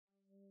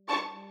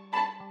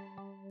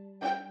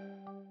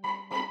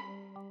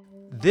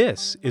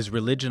This is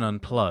Religion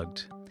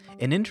Unplugged,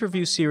 an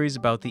interview series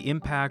about the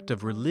impact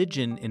of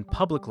religion in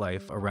public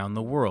life around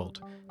the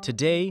world.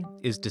 Today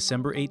is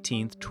December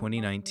 18th,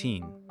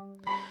 2019.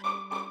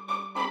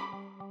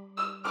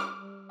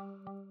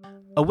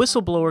 A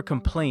whistleblower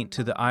complaint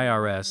to the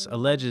IRS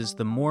alleges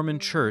the Mormon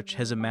Church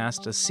has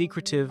amassed a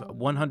secretive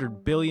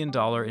 $100 billion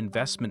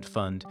investment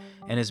fund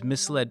and has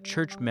misled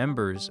church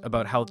members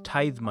about how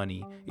tithe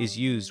money is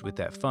used with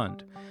that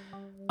fund.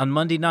 On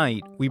Monday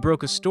night, we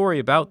broke a story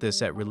about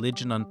this at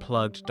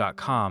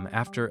religionunplugged.com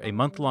after a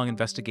month-long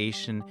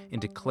investigation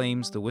into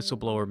claims the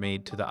whistleblower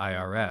made to the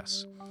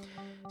IRS.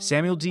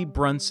 Samuel D.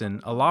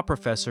 Brunson, a law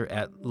professor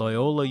at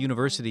Loyola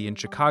University in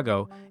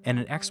Chicago and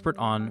an expert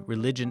on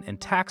religion and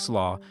tax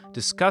law,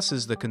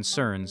 discusses the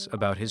concerns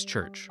about his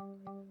church.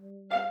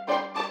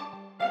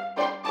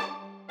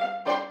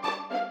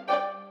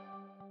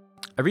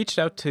 I reached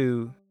out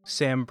to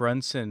Sam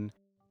Brunson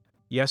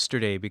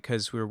yesterday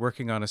because we were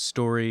working on a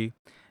story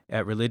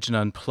at Religion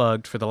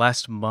Unplugged for the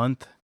last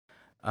month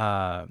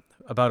about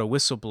a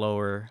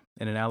whistleblower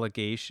and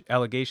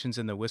allegations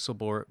in the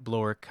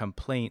whistleblower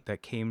complaint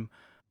that came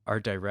our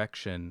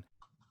direction.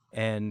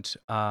 And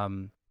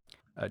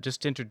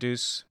just to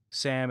introduce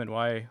Sam and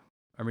why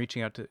I'm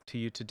reaching out to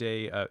you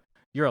today,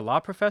 you're a law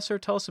professor.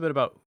 Tell us a bit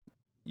about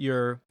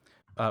your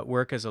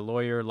work as a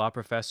lawyer, law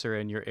professor,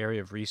 and your area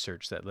of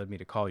research that led me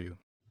to call you.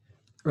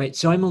 Right.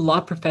 So I'm a law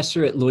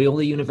professor at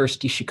Loyola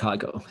University,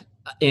 Chicago.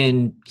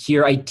 And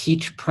here I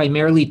teach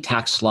primarily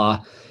tax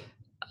law.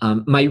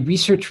 My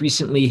research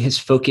recently has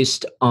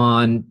focused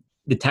on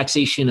the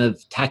taxation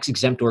of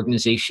tax-exempt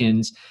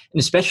organizations, and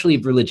especially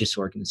of religious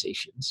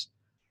organizations.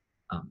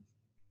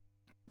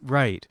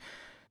 Right.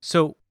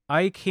 So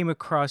I came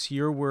across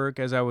your work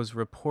as I was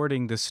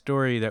reporting the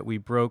story that we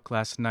broke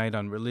last night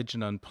on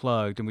Religion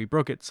Unplugged, and we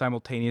broke it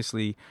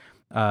simultaneously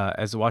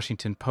as the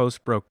Washington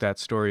Post broke that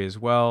story as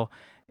well.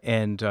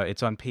 And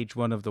it's on page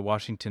 1 of the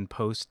Washington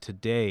Post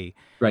today.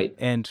 Right.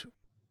 And,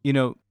 you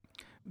know,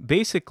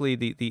 basically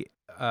the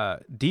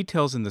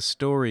details in the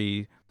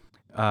story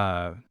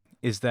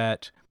is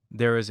that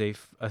there is a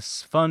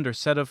fund or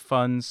set of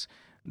funds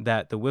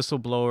that the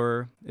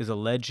whistleblower is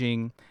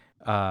alleging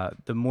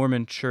the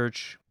Mormon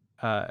Church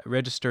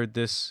registered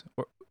this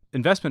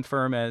investment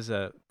firm as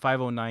a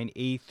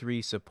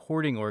 509(a)(3)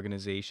 supporting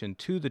organization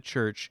to the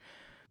church,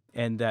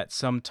 and that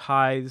some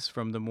tithes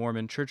from the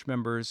Mormon church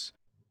members,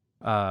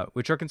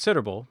 which are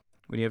considerable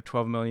when you have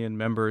 12 million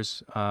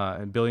members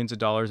and billions of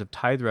dollars of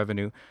tithe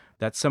revenue,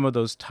 that some of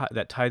those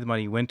that tithe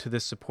money went to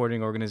this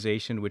supporting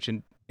organization, which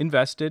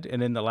invested.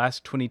 And in the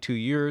last 22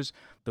 years,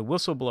 the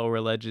whistleblower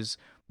alleges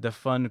the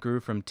fund grew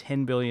from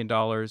 $10 billion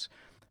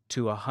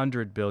to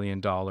 $100 billion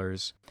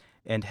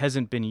and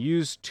hasn't been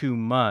used too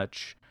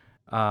much.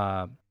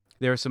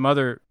 There are some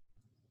other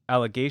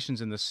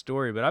allegations in the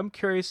story, but I'm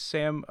curious,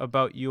 Sam,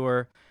 about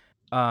your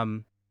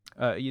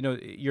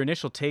your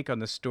initial take on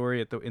the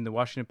story in the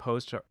Washington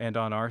Post and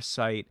on our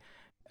site,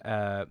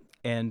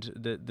 and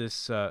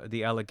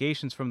the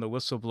allegations from the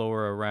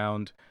whistleblower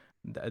around,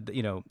 that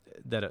a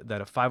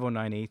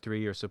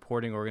 509(a)(3) or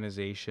supporting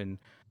organization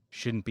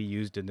shouldn't be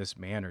used in this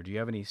manner. Do you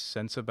have any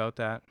sense about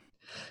that?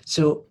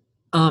 So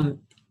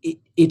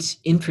it's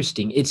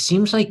interesting. It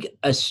seems like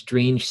a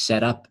strange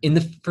setup. In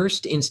the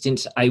first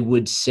instance, I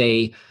would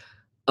say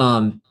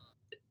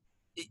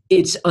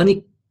it's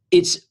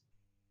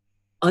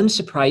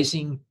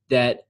unsurprising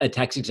that a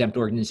tax-exempt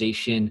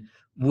organization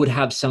would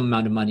have some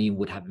amount of money and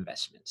would have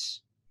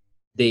investments.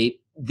 They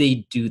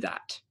do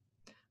that.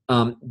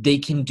 They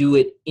can do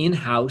it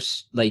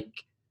in-house.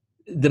 Like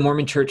the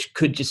Mormon Church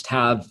could just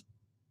have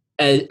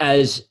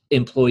as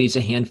employees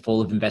a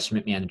handful of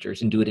investment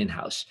managers and do it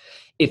in-house.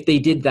 If they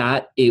did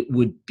that, it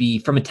would be,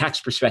 from a tax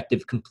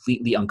perspective,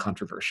 completely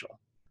uncontroversial.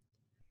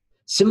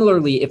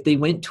 Similarly, if they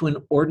went to an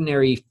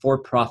ordinary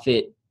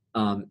for-profit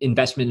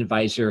investment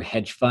advisor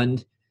hedge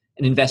fund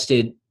and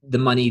invested the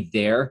money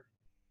there,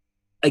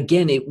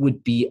 again, it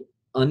would be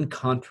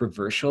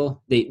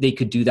uncontroversial. They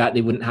could do that.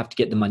 They wouldn't have to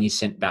get the money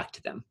sent back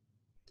to them.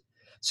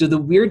 So the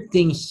weird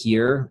thing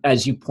here,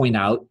 as you point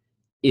out,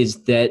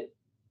 is that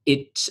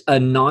it's a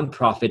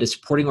nonprofit, a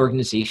supporting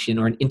organization,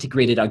 or an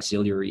integrated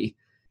auxiliary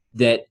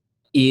that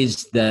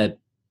is the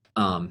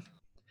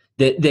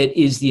that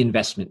is the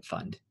investment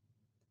fund.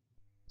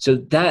 So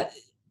that,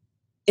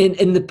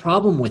 and the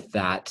problem with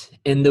that,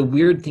 and the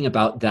weird thing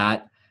about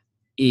that,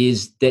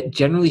 is that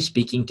generally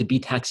speaking, to be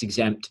tax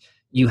exempt,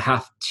 you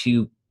have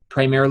to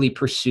primarily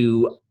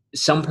pursue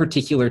some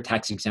particular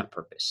tax exempt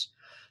purpose.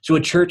 So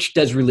a church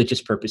does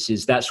religious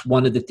purposes. That's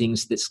one of the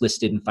things that's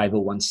listed in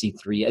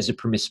 501c3 as a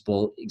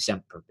permissible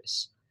exempt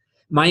purpose.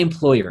 My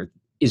employer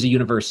is a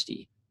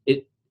university.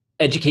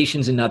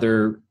 Education's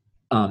another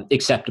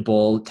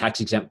acceptable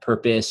tax exempt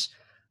purpose.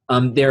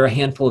 There are a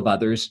handful of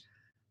others,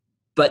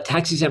 but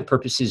tax exempt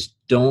purposes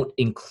don't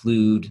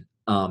include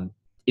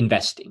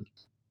investing.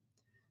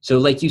 So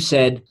like you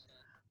said,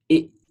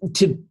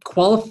 to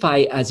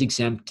qualify as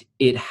exempt,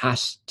 it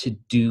has to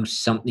do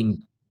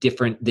something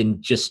different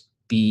than just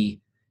be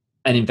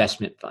an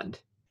investment fund.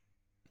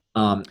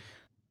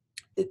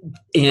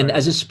 And Right.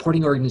 as a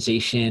supporting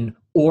organization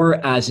or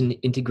as an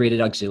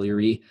integrated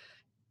auxiliary,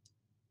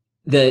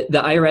 the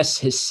IRS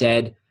has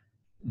said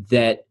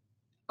that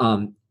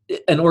um,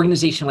 an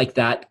organization like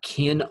that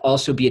can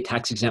also be a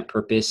tax exempt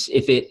purpose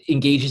if it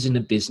engages in a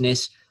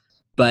business,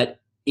 but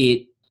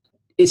it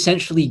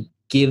essentially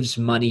gives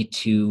money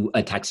to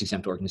a tax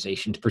exempt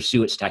organization to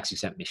pursue its tax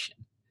exempt mission.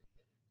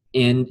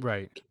 And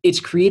Right. it's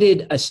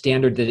created a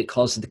standard that it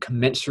calls the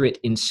commensurate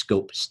in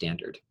scope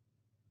standard,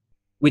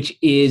 which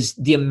is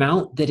the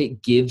amount that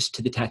it gives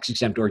to the tax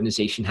exempt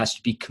organization has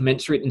to be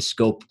commensurate in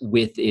scope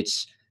with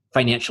its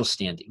financial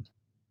standing.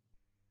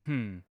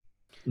 Hmm.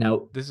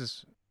 Now, This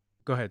is.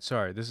 Go ahead.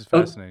 Sorry. This is oh,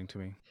 fascinating to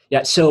me.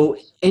 yeah. So,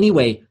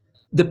 anyway,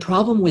 the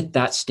problem with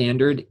that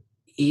standard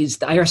is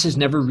the IRS has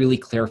never really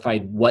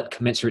clarified what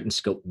commensurate in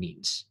scope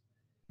means.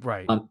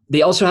 Right.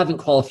 They also haven't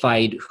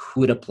qualified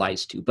who it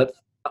applies to. But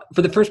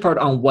for the first part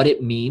on what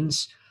it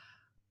means,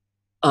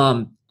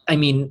 I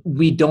mean,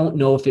 we don't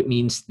know if it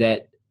means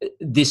that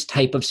this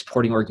type of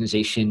supporting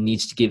organization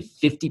needs to give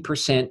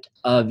 50%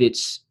 of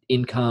its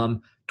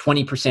income,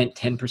 20%,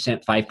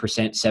 10%,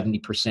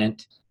 5%,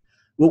 70%.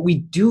 What we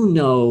do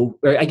know,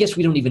 or I guess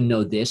we don't even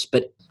know this,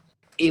 but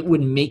it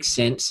would make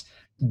sense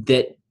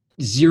that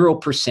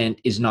 0%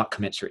 is not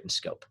commensurate in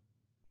scope.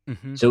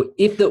 Mm-hmm. So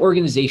if the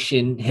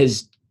organization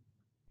has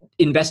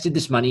invested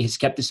this money, has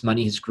kept this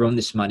money, has grown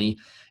this money,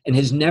 and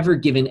has never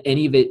given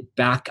any of it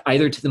back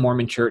either to the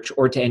Mormon Church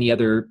or to any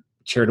other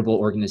charitable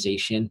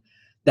organization,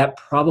 that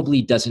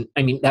probably doesn't,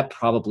 I mean, that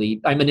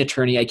probably, I'm an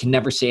attorney, I can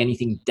never say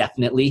anything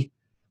definitely,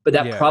 but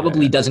that Yeah. Yeah.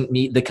 probably Yeah. doesn't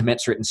meet the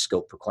commensurate in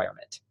scope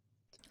requirement.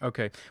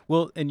 Okay.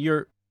 Well, and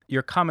your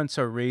comments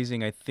are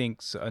raising, I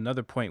think,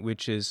 another point,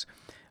 which is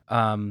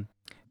um,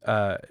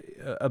 uh,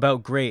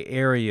 about gray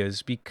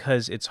areas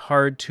because it's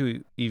hard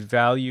to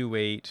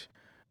evaluate.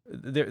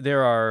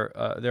 There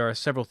are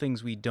several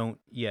things we don't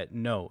yet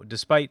know.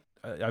 Despite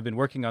I've been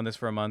working on this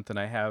for a month, and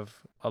I have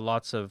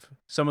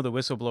some of the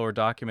whistleblower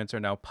documents are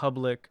now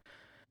public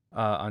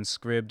on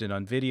Scribd and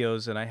on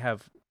videos, and I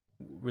have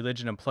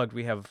Religion Unplugged.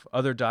 We have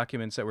other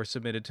documents that were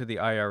submitted to the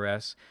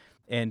IRS,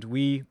 and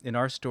we, in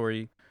our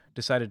story,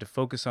 decided to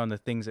focus on the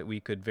things that we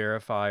could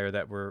verify or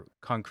that were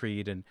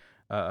concrete and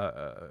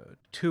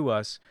to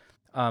us.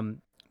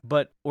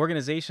 But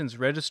organizations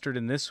registered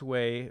in this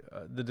way,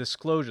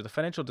 the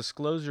financial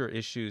disclosure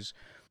issues,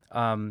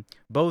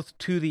 both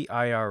to the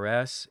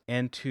IRS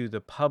and to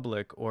the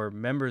public or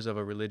members of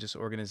a religious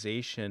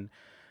organization.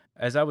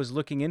 As I was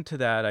looking into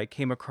that, I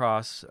came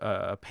across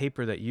a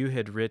paper that you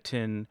had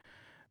written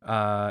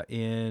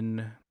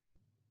in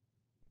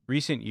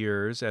recent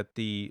years at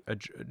the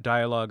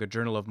Dialogue, a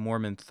Journal of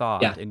Mormon Yeah.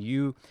 Thought, and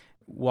you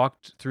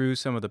walked through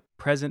some of the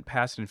present,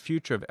 past, and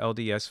future of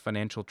LDS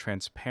financial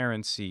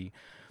transparency.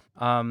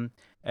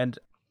 And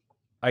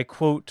I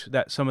quote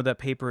some of that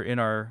paper in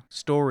our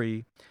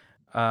story.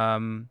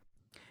 Um,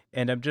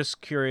 and I'm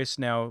just curious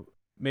now,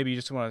 maybe you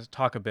just want to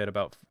talk a bit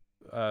about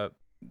uh,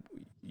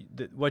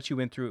 what you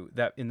went through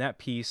that in that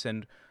piece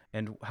and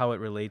how it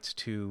relates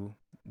to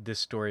this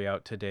story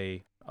out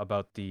today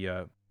about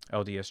the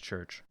LDS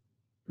Church.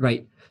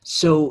 Right.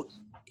 So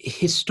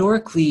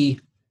historically,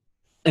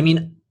 I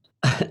mean,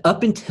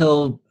 up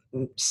until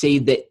say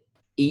the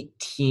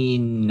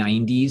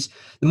 1890s,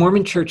 the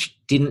Mormon Church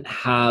didn't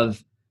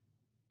have,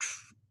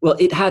 well,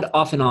 it had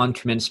off and on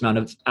tremendous amount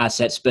of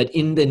assets, but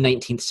in the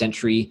 19th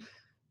century,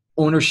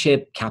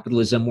 ownership,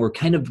 capitalism were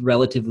kind of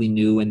relatively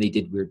new and they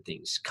did weird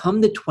things.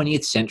 Come the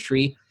 20th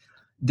century,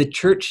 the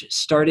church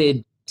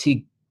started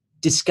to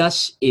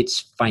discuss its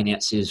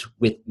finances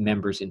with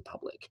members in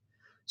public.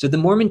 So the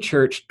Mormon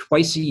Church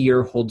twice a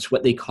year holds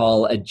what they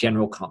call a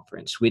general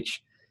conference,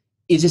 which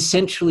is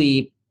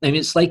essentially, I mean,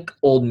 it's like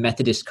old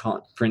Methodist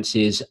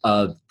conferences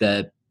of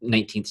the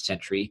 19th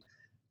century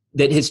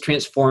that has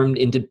transformed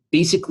into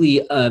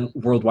basically a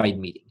worldwide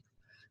meeting.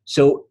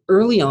 So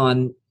early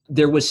on,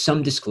 there was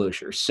some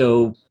disclosure.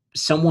 So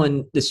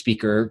someone, the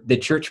speaker, the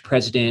church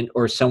president,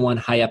 or someone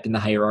high up in the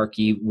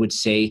hierarchy would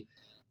say,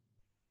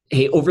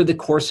 hey, over the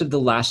course of the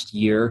last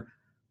year,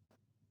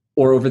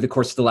 or over the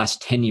course of the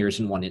last 10 years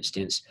in one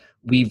instance,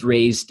 we've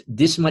raised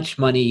this much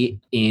money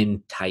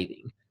in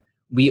tithing.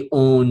 We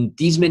own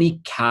these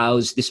many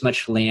cows, this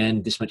much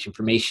land, this much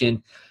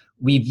information.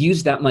 We've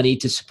used that money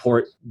to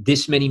support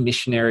this many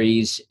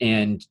missionaries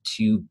and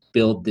to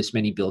build this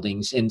many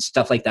buildings and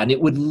stuff like that. And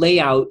it would lay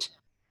out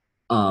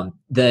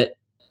the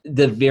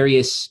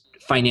various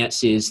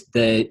finances,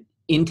 the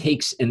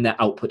intakes and the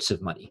outputs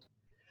of money.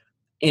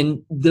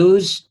 And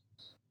those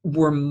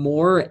were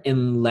more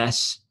and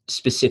less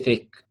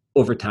specific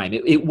over time.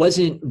 It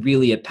wasn't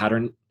really a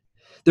pattern.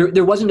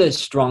 There wasn't a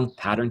strong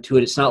pattern to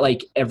it. It's not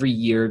like every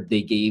year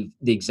they gave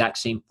the exact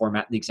same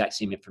format, the exact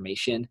same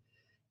information.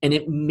 And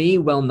it may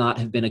well not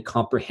have been a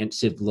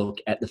comprehensive look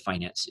at the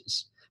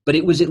finances, but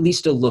it was at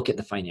least a look at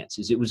the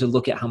finances. It was a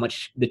look at how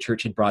much the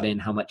church had brought in,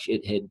 how much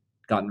it had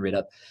gotten rid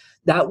of.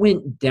 That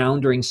went down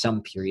during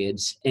some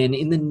periods. And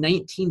in the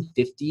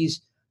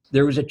 1950s,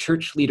 there was a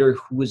church leader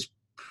who was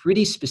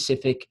pretty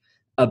specific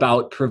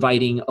about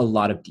providing a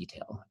lot of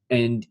detail.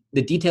 And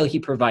the detail he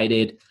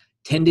provided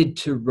tended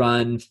to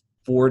run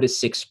 4 to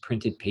 6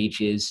 printed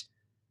pages.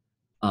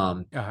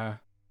 Uh-huh.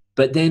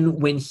 But then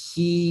when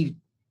he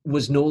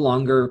was no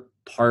longer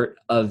part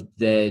of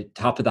the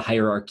top of the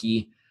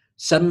hierarchy,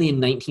 suddenly in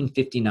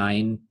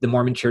 1959, the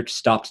Mormon Church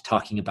stopped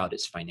talking about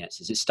its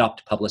finances. It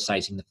stopped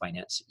publicizing the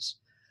finances.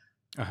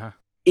 Uh-huh.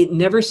 It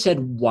never said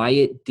why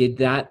it did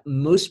that.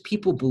 Most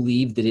people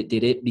believe that it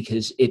did it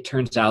because it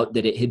turns out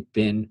that it had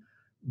been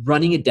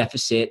running a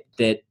deficit,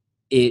 that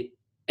it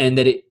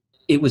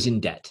was in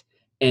debt.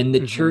 And the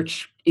Mm-hmm.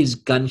 church is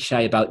gun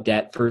shy about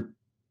debt for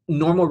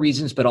normal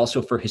reasons, but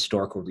also for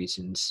historical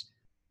reasons.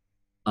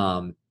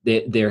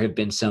 There have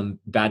been some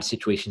bad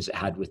situations it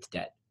had with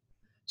debt.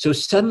 So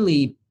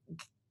suddenly,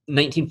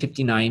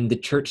 1959, the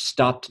church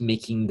stopped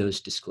making those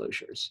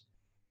disclosures.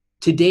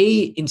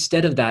 Today,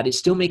 instead of that, it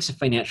still makes a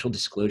financial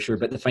disclosure,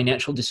 but the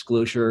financial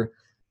disclosure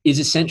is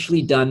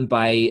essentially done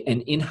by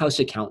an in-house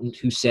accountant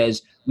who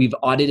says, we've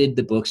audited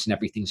the books and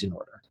everything's in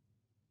order.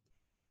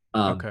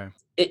 Okay.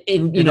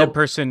 And that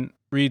person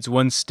reads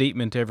one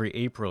statement every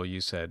April,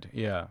 you said.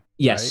 Yeah.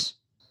 Yes.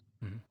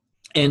 Right? Mm-hmm.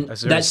 And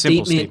That's a very that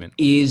simple statement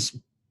is,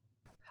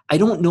 I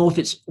don't know if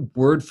it's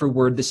word for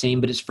word the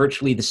same, but it's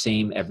virtually the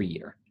same every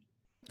year.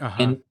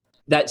 Uh-huh. And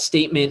that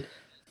statement,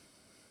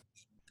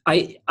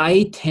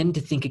 I tend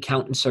to think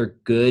accountants are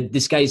good.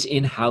 This guy's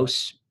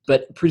in-house,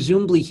 but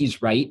presumably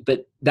he's right,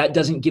 but that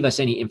doesn't give us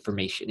any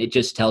information. It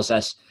just tells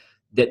us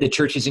that the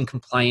church is in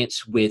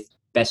compliance with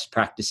best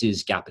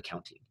practices GAAP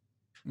accounting.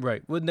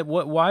 Right.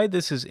 Why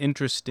this is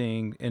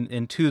interesting,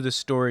 and to the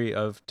story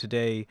of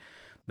today,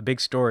 the big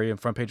story on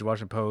front page of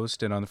Washington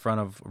Post and on the front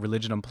of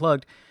Religion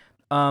Unplugged,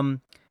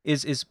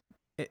 is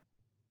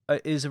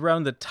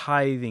around the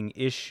tithing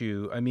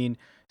issue. I mean,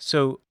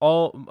 so a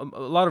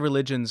lot of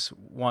religions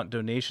want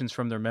donations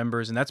from their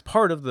members, and that's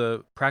part of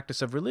the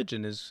practice of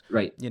religion. Is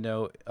right?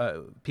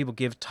 People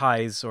give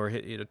tithes or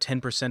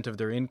 10% of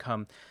their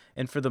income,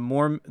 and for the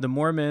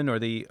Mormon or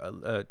the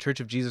Church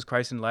of Jesus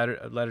Christ and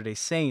Latter-day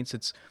Saints,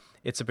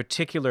 it's a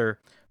particular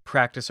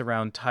practice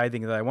around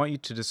tithing that I want you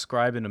to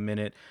describe in a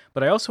minute.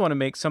 But I also want to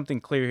make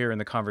something clear here in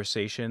the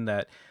conversation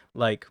that,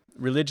 like,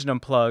 Religion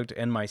Unplugged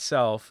and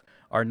myself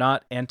are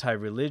not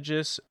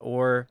anti-religious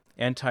or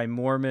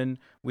anti-Mormon.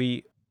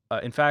 We,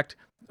 in fact,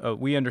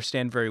 we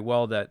understand very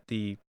well that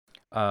the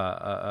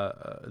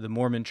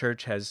Mormon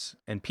Church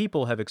and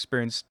people have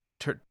experienced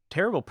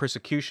terrible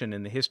persecution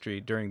in the history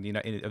of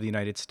the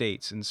United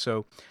States, and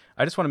so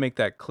I just want to make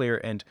that clear.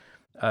 And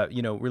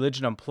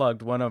Religion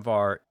Unplugged, one of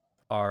our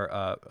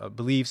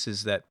beliefs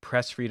is that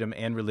press freedom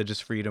and religious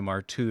freedom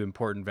are two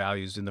important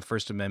values in the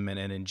First Amendment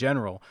and in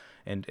general,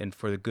 and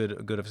for the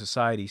good of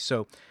society.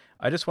 So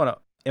I just want to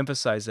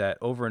emphasize that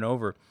over and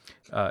over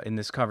in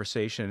this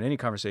conversation and any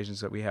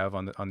conversations that we have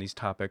on these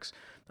topics.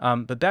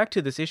 But back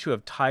to this issue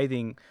of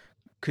tithing,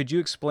 could you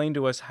explain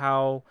to us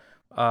how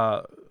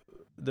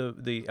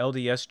the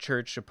LDS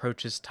Church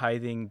approaches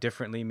tithing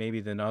differently,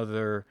 maybe than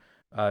other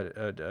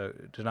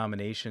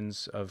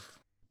denominations of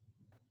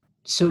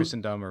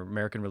Christendom or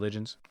American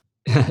religions?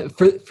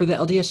 For the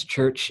LDS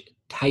Church,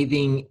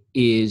 tithing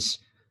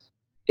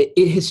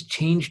it has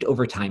changed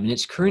over time. In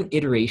its current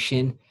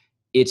iteration,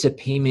 it's a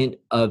payment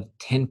of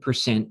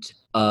 10%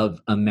 of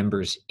a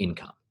member's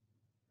income.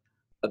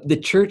 The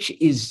church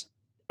is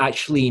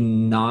actually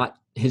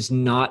has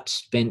not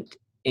spent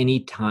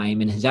any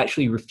time and has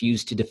actually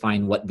refused to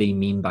define what they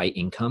mean by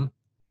income.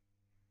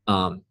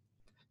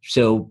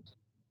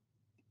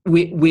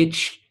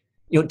 Which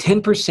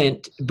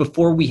 10%,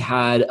 before we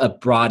had a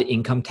broad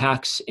income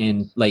tax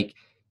and like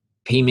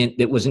payment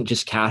that wasn't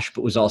just cash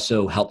but was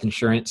also health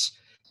insurance,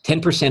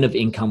 10% of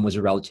income was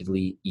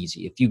relatively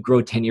easy. If you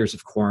grow 10 ears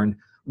of corn,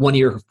 1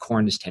 ear of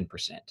corn is 10%.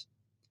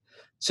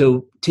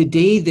 So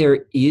today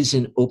there is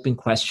an open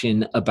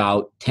question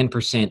about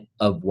 10%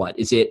 of what?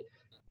 Is it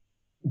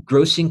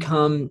gross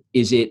income?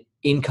 Is it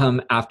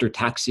income after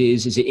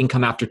taxes? Is it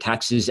income after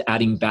taxes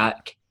adding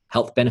back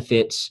health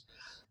benefits?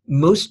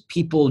 Most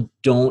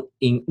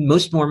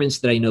Mormons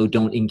that I know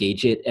don't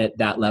engage it at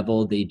that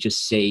level. They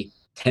just say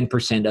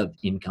 10% of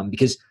income,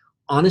 because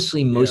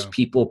honestly, most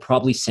people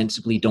probably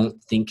sensibly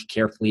don't think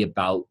carefully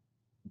about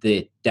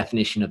the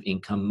definition of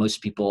income.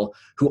 Most people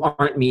who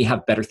aren't me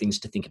have better things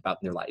to think about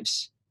in their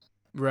lives.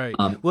 Right.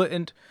 Well,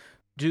 and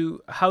is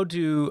the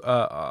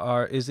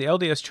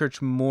LDS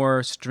Church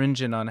more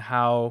stringent on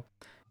how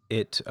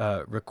it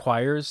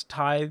requires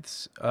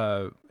tithes,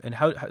 and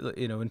how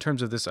in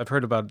terms of this? I've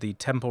heard about the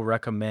temple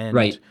recommend,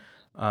 right?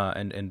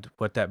 And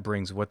what that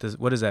brings. What does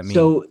that mean?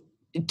 So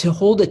to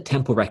hold a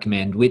temple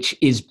recommend, which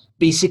is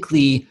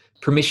basically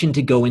permission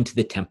to go into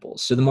the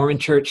temples. So the Mormon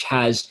Church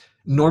has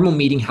normal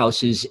meeting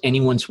houses.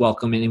 Anyone's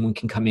welcome. Anyone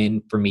can come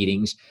in for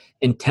meetings,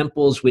 and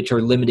temples, which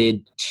are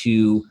limited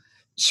to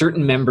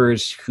certain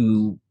members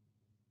who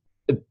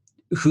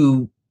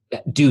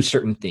do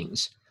certain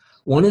things.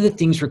 One of the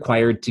things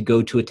required to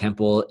go to a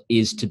temple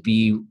is to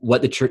be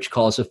what the church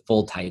calls a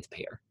full tithe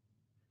payer.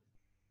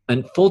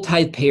 And full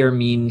tithe payer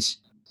means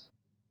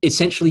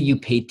essentially you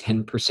pay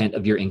 10%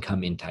 of your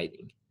income in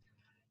tithing.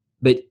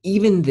 But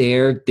even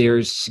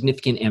there's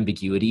significant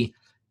ambiguity.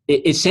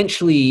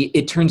 essentially,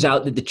 it turns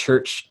out that the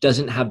church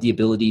doesn't have the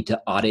ability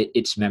to audit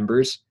its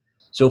members.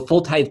 So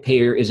full tithe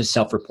payer is a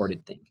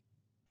self-reported thing.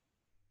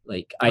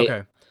 Like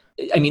Okay.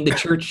 I mean, the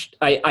church,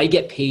 I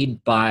get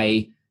paid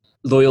by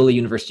Loyola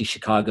University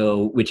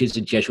Chicago, which is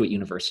a Jesuit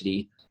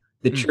university.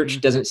 The Hmm.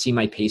 church doesn't see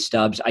my pay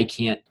stubs. I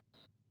can't,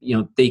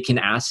 they can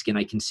ask and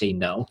I can say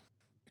no.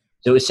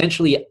 So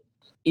essentially,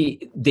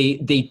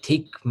 they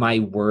take my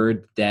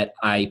word that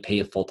I pay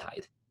a full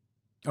tithe.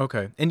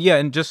 Okay. And yeah,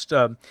 and just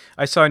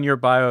I saw in your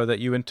bio that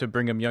you went to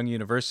Brigham Young I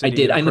University,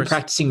 did. and of I'm a course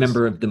practicing this.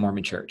 member of the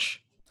Mormon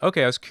Church.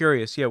 Okay, I was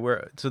curious. Yeah,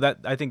 where so that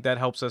I think that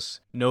helps us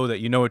know that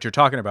you know what you're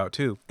talking about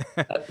too.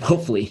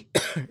 Hopefully.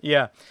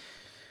 Yeah.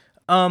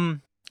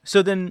 Um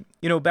so then,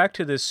 back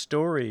to this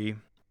story,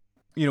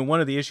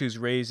 one of the issues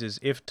raised is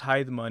if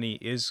tithe money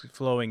is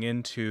flowing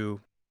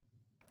into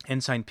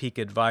Ensign Peak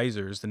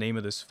Advisors, the name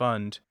of this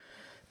fund,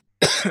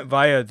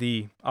 via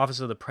the office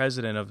of the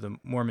president of the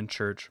Mormon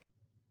Church.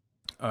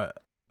 Uh,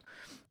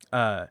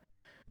 uh,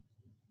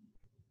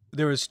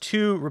 there was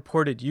two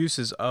reported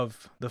uses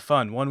of the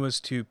fund. One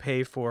was to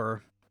pay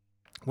for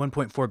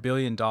 $1.4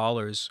 billion.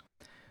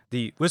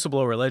 The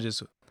whistleblower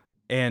alleges,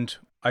 and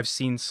I've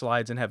seen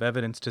slides and have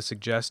evidence to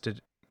suggest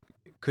it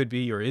could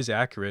be or is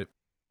accurate.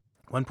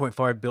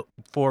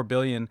 $1.4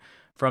 billion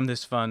from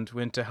this fund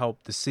went to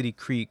help the City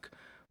Creek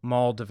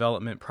Mall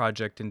development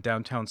project in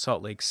downtown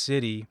Salt Lake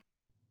City.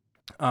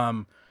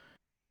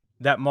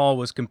 That mall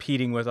was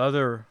competing with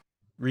other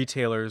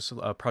retailers,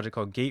 a project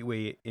called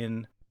Gateway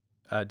in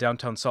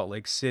downtown Salt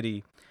Lake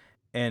City.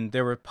 And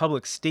there were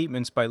public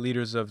statements by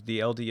leaders of the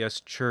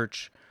LDS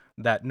Church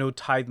that no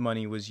tithe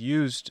money was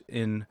used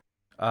in,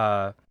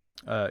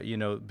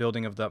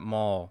 building of that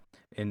mall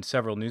in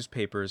several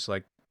newspapers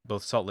like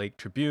both Salt Lake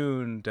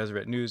Tribune,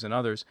 Deseret News, and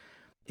others.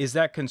 Is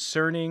that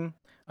concerning?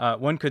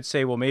 One could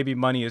say, well, maybe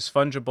money is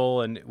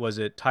fungible, and was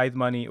it tithe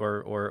money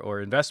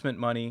or investment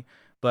money?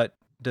 But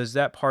does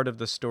that part of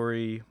the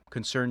story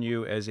concern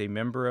you as a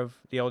member of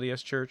the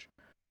LDS Church?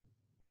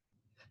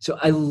 So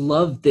I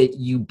love that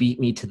you beat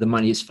me to the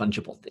money is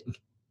fungible thing.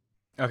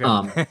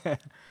 Okay.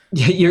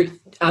 You're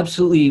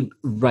absolutely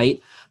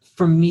right.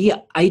 For me,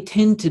 I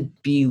tend to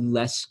be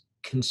less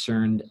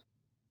concerned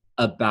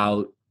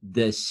about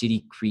the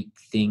City Creek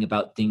thing,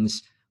 about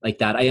things like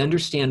that. I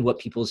understand what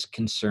people's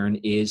concern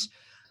is.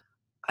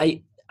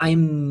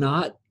 I'm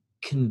not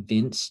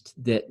convinced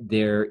that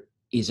there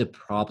is a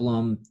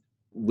problem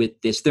with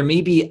this. There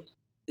may be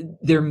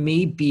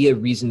a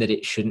reason that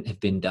it shouldn't have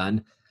been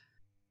done,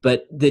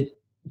 but the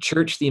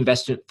church, the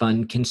investment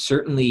fund, can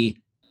certainly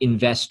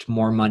invest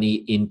more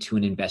money into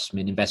an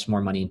investment, invest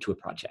more money into a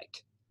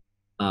project.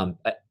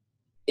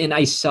 And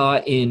I saw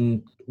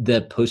in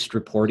the post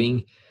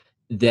reporting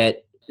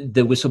that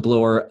the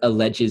whistleblower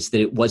alleges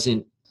that it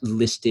wasn't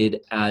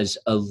listed as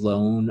a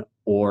loan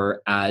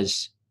or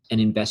as an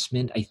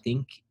investment, I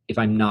think, if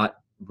I'm not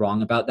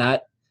wrong about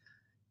that.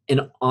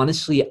 And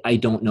honestly, I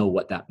don't know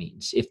what that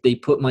means. If they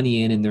put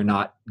money in and they're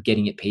not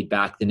getting it paid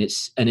back, then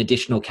it's an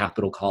additional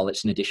capital call,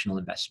 it's an additional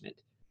investment.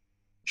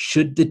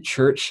 Should the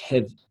church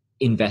have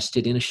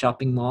invested in a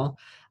shopping mall?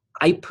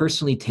 I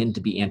personally tend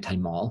to be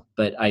anti-mall,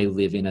 but I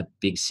live in a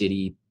big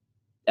city,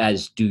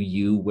 as do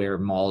you, where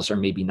malls are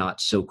maybe not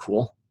so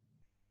cool.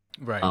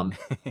 Right. Um,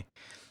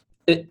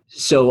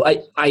 so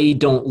I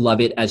don't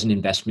love it as an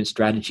investment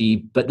strategy,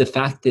 but the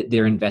fact that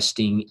they're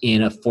investing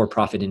in a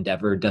for-profit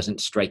endeavor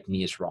doesn't strike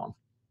me as wrong.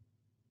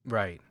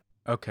 Right.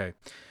 Okay.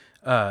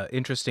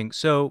 Interesting.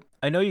 So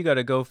I know you got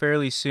to go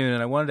fairly soon,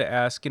 and I wanted to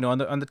ask, on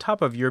the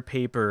top of your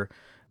paper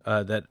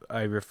that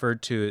I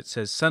referred to, it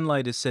says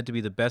sunlight is said to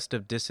be the best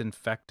of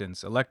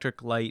disinfectants,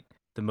 electric light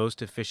the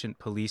most efficient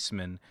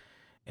policeman,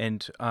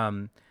 and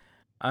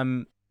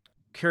I'm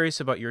curious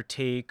about your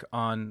take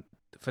on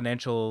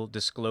financial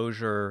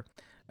disclosure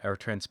or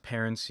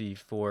transparency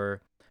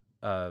for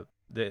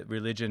the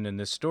religion in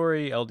this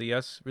story,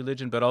 LDS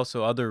religion, but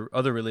also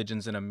other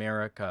religions in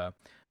America.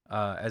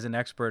 As an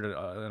expert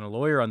and a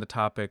lawyer on the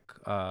topic,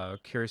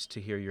 curious to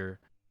hear your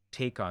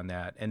take on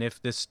that, and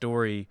if this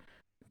story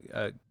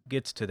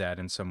gets to that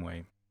in some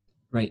way.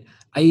 Right.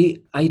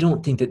 I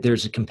don't think that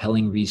there's a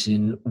compelling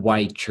reason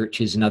why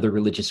churches and other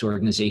religious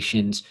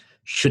organizations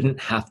shouldn't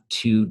have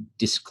to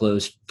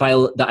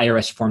file the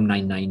IRS Form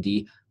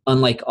 990,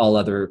 unlike all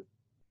other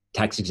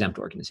tax exempt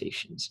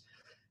organizations.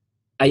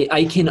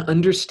 I can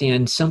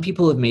understand some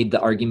people have made the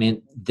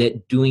argument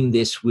that doing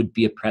this would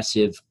be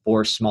oppressive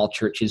for small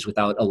churches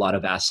without a lot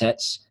of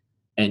assets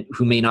and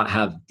who may not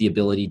have the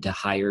ability to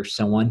hire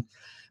someone.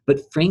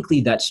 But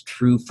frankly, that's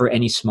true for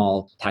any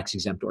small tax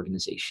exempt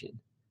organization.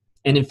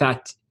 And in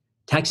fact,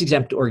 tax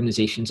exempt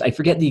organizations, I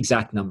forget the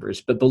exact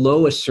numbers, but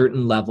below a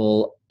certain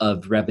level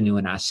of revenue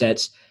and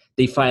assets,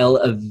 they file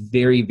a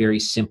very, very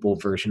simple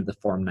version of the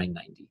Form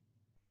 990.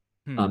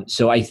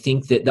 So I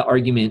think that the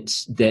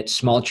argument that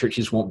small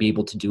churches won't be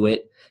able to do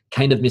it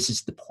kind of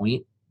misses the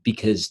point,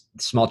 because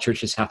small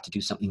churches have to do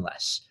something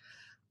less.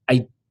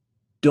 I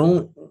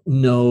don't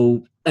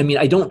know. I mean,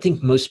 I don't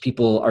think most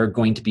people are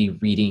going to be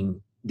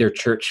reading their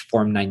church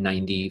Form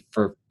 990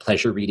 for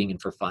pleasure reading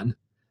and for fun.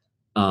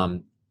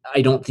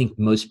 I don't think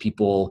most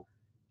people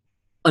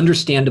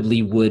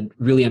understandably would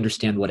really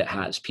understand what it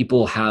has.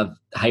 People have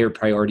higher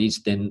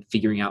priorities than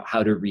figuring out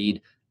how to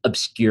read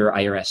obscure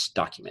IRS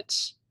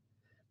documents.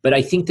 But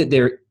I think that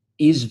there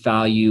is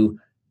value.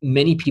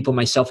 Many people,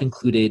 myself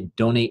included,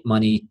 donate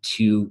money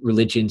to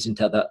religions and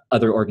to the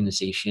other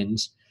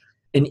organizations.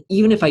 And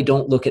even if I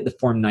don't look at the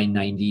Form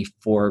 990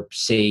 for,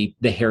 say,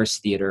 the Harris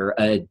Theater,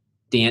 a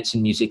dance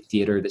and music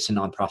theater that's a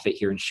nonprofit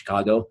here in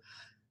Chicago,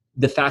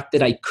 the fact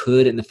that I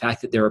could and the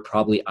fact that there are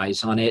probably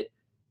eyes on it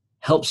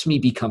helps me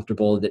be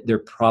comfortable that they're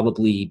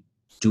probably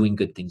doing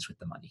good things with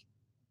the money.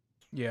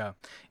 Yeah.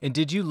 And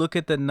did you look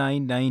at the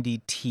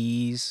 990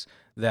 Ts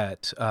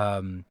that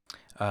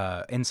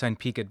Ensign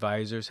Peak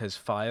Advisors has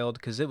filed?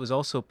 Because it was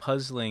also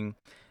puzzling.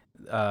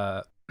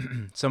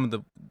 Some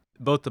of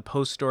both the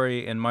Post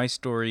story and my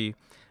story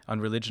on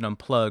Religion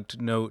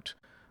Unplugged note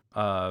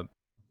that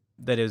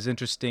it was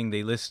interesting.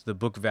 They list the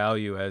book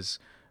value as,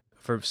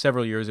 for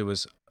several years, it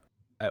was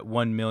at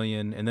 1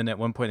 million. And then at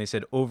one point they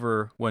said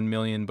over 1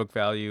 million book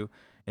value.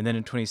 And then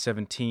in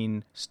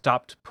 2017,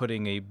 stopped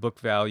putting a book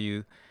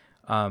value.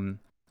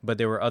 But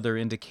there were other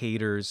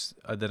indicators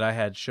that I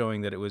had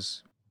showing that it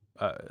was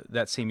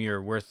that same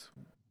year worth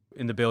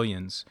in the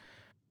billions.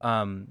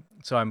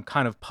 So I'm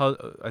kind of,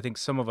 I think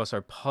some of us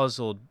are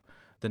puzzled.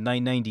 The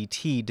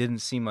 990T didn't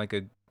seem like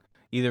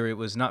either it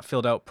was not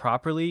filled out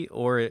properly,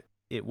 or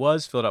it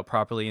was filled out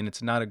properly and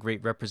it's not a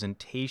great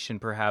representation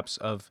perhaps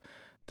of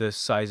the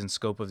size and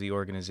scope of the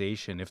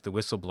organization, if the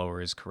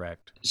whistleblower is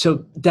correct.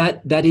 So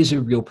that is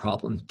a real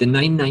problem. The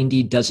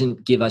 990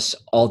 doesn't give us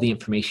all the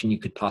information you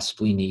could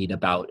possibly need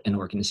about an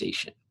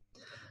organization.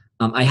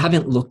 I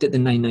haven't looked at the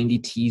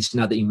 990Ts.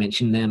 Now that you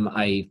mentioned them,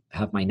 I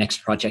have my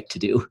next project to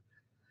do.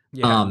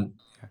 Yeah.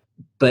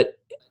 But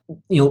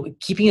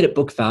keeping it at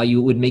book value,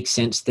 it would make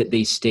sense that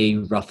they stay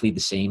roughly the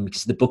same,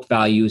 because the book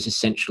value is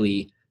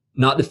essentially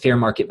not the fair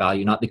market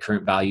value, not the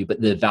current value,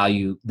 but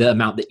the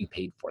amount that you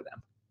paid for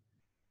them.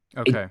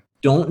 Okay. I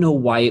don't know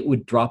why it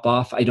would drop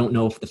off. I don't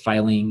know if the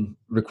filing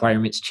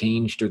requirements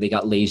changed, or they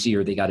got lazy,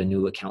 or they got a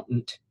new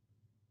accountant.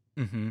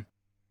 Mm-hmm.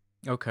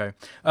 Okay.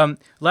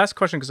 Last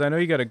question, because I know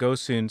you got to go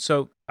soon.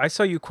 So I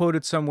saw you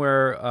quoted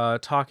somewhere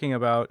talking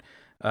about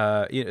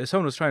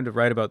someone was trying to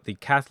write about the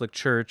Catholic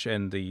Church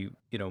and the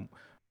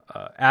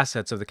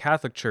assets of the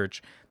Catholic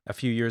Church a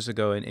few years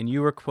ago, and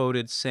you were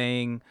quoted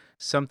saying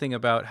something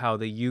about how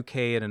the UK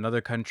and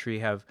another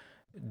country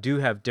do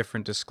have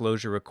different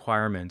disclosure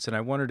requirements, and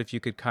I wondered if you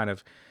could kind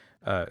of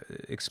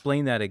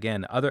explain that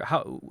again.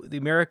 How the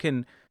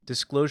American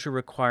disclosure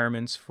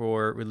requirements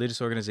for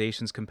religious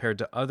organizations compared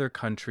to other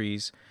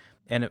countries,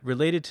 and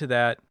related to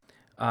that,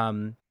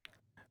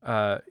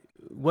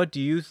 what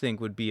do you think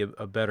would be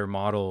a better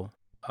model,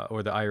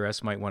 or the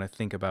IRS might want to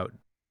think about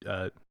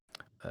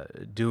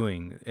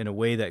doing in a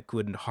way that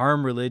wouldn't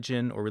harm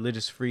religion or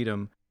religious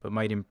freedom, but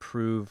might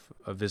improve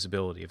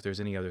visibility? If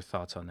there's any other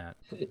thoughts on that.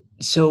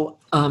 So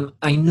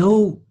I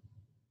know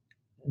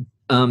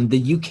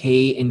the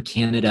UK and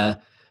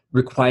Canada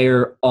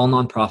require all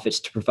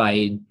nonprofits to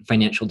provide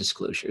financial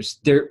disclosures.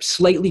 They're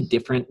slightly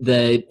different.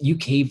 The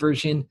UK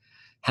version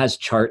has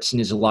charts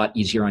and is a lot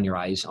easier on your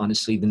eyes,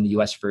 honestly, than the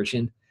US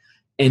version.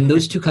 And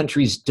those two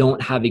countries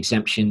don't have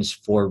exemptions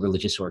for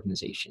religious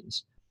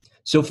organizations.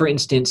 So for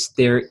instance,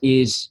 there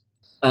is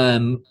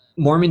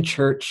Mormon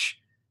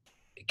Church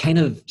kind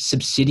of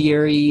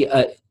subsidiary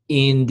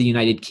in the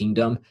United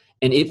Kingdom,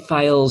 and it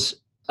files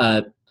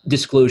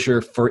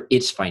disclosure for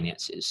its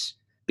finances.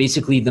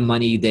 Basically, the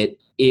money that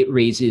it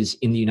raises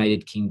in the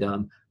United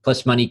Kingdom,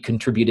 plus money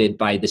contributed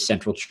by the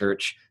central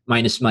church,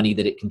 minus money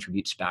that it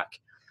contributes back.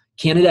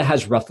 Canada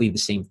has roughly the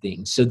same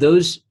thing. So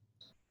those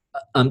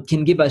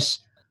can give us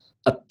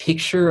a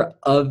picture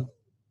of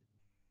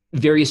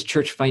various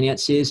church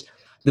finances.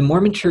 The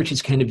Mormon Church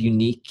is kind of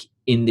unique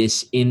in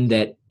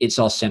that it's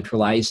all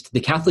centralized. The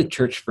Catholic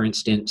Church, for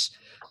instance,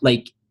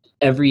 like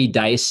every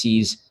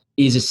diocese,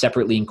 is a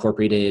separately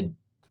incorporated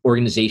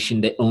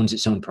organization that owns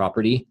its own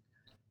property.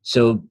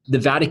 So the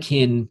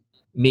Vatican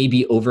may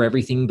be over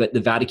everything, but the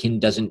Vatican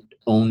doesn't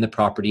own the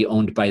property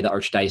owned by the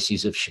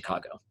Archdiocese of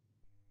Chicago.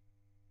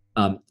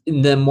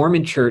 In the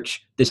Mormon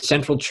Church, the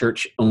central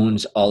church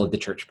owns all of the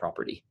church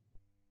property.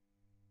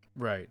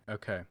 Right.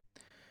 Okay.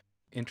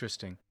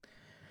 Interesting.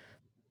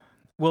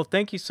 Well,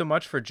 thank you so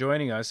much for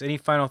joining us. Any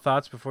final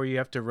thoughts before you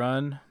have to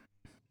run?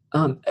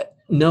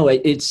 No,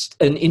 it's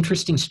an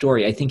interesting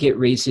story. I think it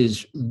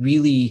raises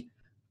really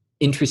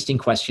interesting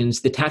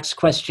questions. The tax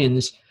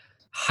questions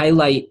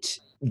highlight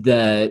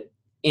the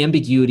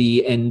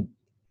ambiguity, and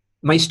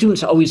my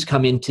students always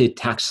come into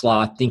tax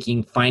law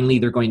thinking finally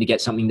they're going to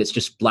get something that's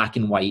just black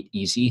and white,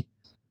 easy.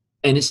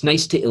 And it's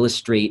nice to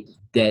illustrate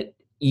that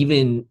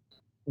even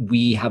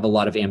we have a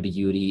lot of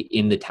ambiguity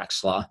in the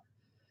tax law.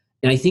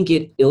 And I think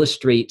it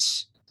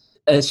illustrates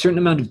a certain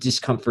amount of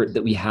discomfort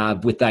that we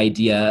have with the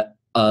idea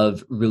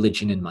of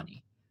religion and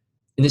money.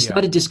 And it's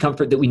not a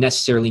discomfort that we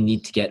necessarily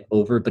need to get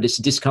over, but it's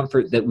a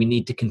discomfort that we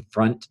need to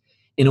confront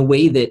in a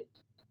way that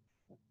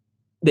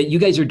you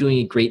guys are doing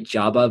a great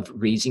job of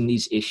raising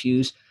these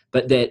issues,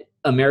 but that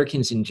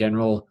Americans in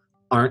general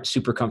aren't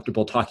super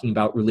comfortable talking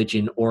about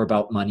religion or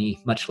about money,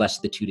 much less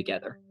the two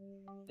together.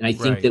 And I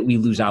think Right. that we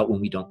lose out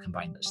when we don't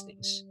combine those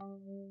things.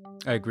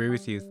 I agree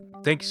with you.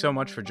 Thank you so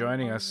much for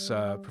joining us,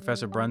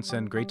 Professor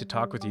Brunson. Great to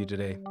talk with you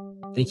today.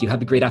 Thank you.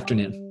 Have a great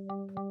afternoon.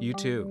 You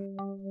too.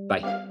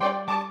 Bye.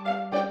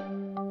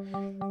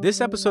 This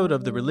episode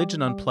of the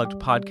Religion Unplugged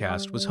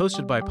podcast was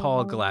hosted by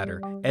Paul Glatter,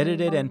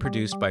 edited and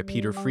produced by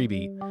Peter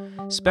Freeby.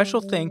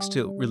 Special thanks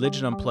to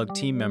Religion Unplugged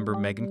team member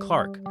Megan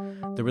Clark.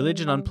 The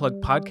Religion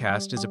Unplugged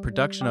podcast is a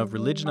production of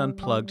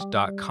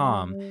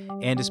religionunplugged.com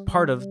and is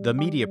part of The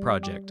Media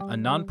Project, a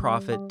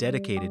nonprofit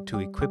dedicated to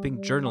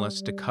equipping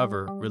journalists to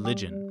cover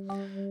religion.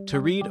 To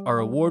read our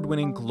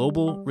award-winning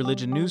global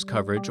religion news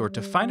coverage or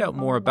to find out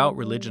more about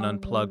Religion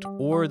Unplugged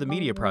or The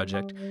Media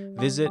Project,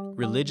 visit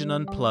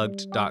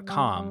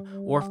religionunplugged.com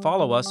or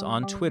follow us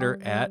on Twitter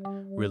at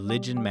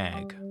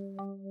ReligionMag.